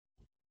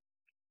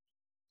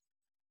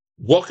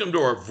Welcome to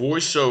our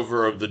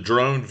voiceover of the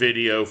drone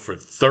video for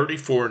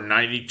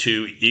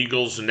 3492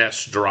 Eagles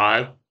Nest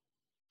Drive,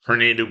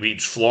 Hernando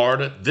Beach,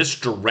 Florida. This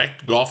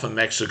direct Gulf of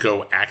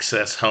Mexico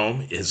access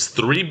home is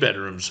 3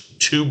 bedrooms,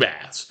 2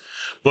 baths.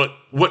 But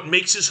what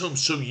makes this home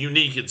so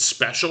unique and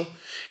special,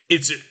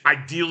 it's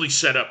ideally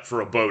set up for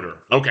a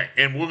boater. Okay,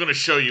 and we're going to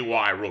show you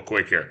why real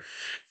quick here.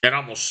 And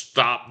I'm going to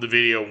stop the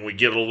video when we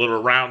get a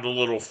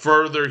little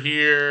further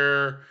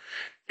here.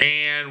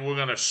 And we're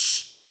going to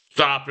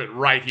stop it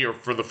right here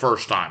for the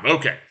first time.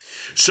 Okay,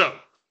 so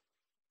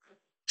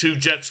 2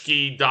 jet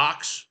ski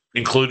docks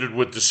included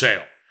with the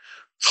sale.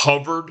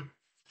 Covered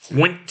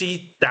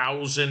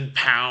 20,000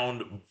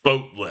 pound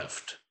boat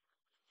lift.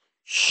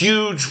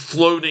 Huge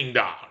floating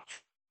dock.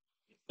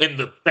 And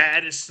the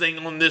baddest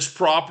thing on this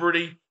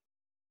property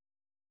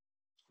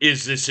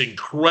is this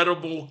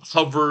incredible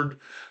covered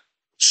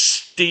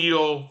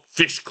steel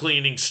fish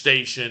cleaning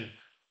station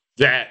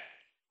that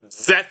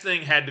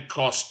thing had to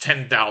cost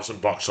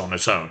 $10,000 on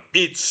its own.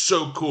 It's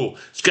so cool.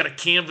 It's got a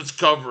canvas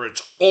cover.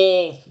 It's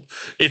all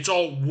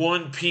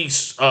one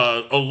piece,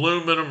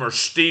 aluminum or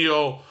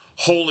steel.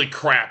 Holy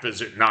crap,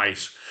 is it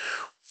nice.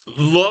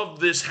 Love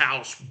this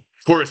house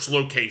for its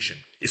location.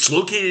 It's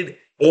located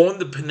on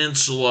the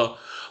peninsula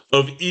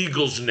of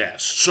Eagles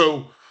Nest.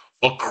 So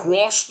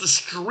across the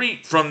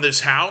street from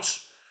this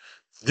house,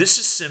 this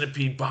is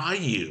Centipede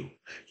Bayou.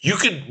 You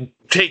could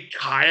take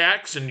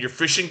kayaks and your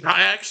fishing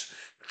kayaks,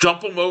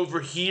 jump them over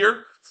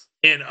here,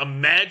 and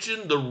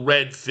imagine the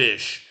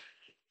redfish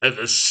and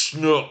the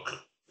snook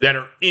that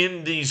are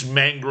in these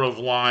mangrove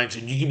lines,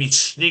 and you can be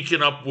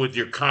sneaking up with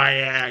your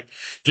kayak,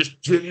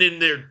 just getting in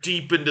there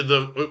deep into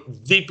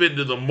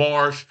the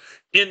marsh,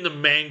 in the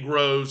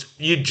mangroves.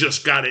 You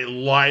just got to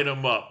light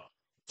them up.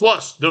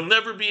 Plus, there'll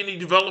never be any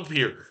develop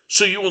here,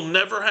 so you will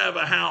never have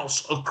a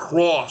house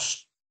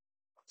across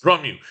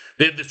from you.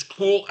 They have this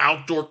cool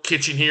outdoor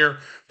kitchen here.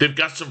 They've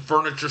got some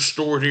furniture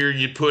stored here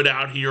you put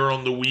out here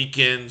on the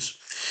weekends.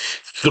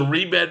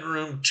 3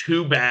 bedroom,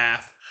 2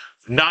 bath,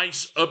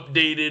 nice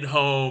updated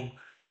home,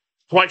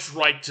 price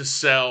right to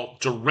sell,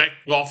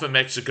 direct Gulf of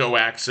Mexico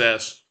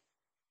access.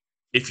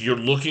 If you're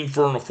looking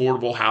for an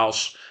affordable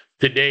house,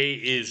 today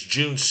is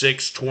June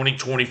 6,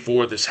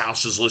 2024. This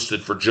house is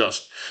listed for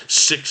just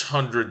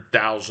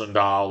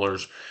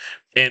 $600,000.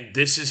 And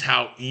this is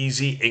how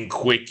easy and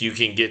quick you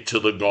can get to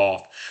the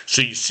Gulf.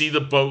 So you see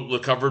the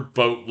covered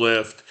boat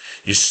lift.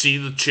 You see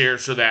the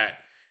chairs for that.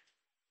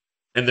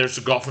 And there's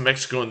the Gulf of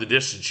Mexico in the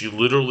distance. You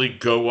literally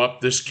go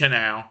up this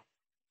canal.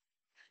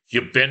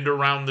 You bend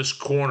around this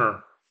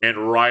corner.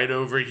 And right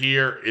over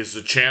here is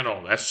the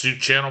channel. That's 2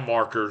 channel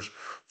markers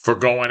for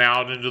going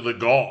out into the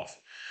Gulf.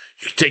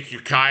 You take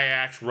your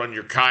kayaks, run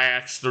your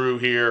kayaks through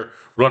here,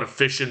 run a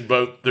fishing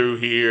boat through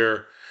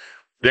here.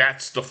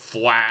 That's the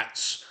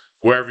flats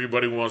where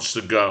everybody wants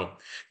to go.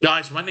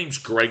 Guys, my name's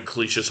Greg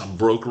Clesius. I'm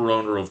broker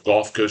owner of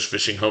Gulf Coast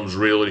Fishing Homes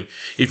Realty.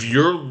 If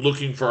you're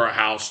looking for a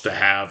house to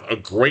have a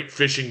great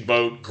fishing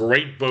boat,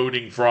 great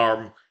boating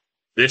farm,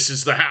 this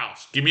is the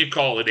house. Give me a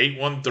call at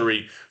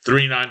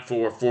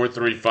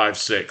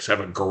 813-394-4356. Have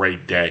a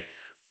great day.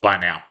 Bye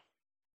now.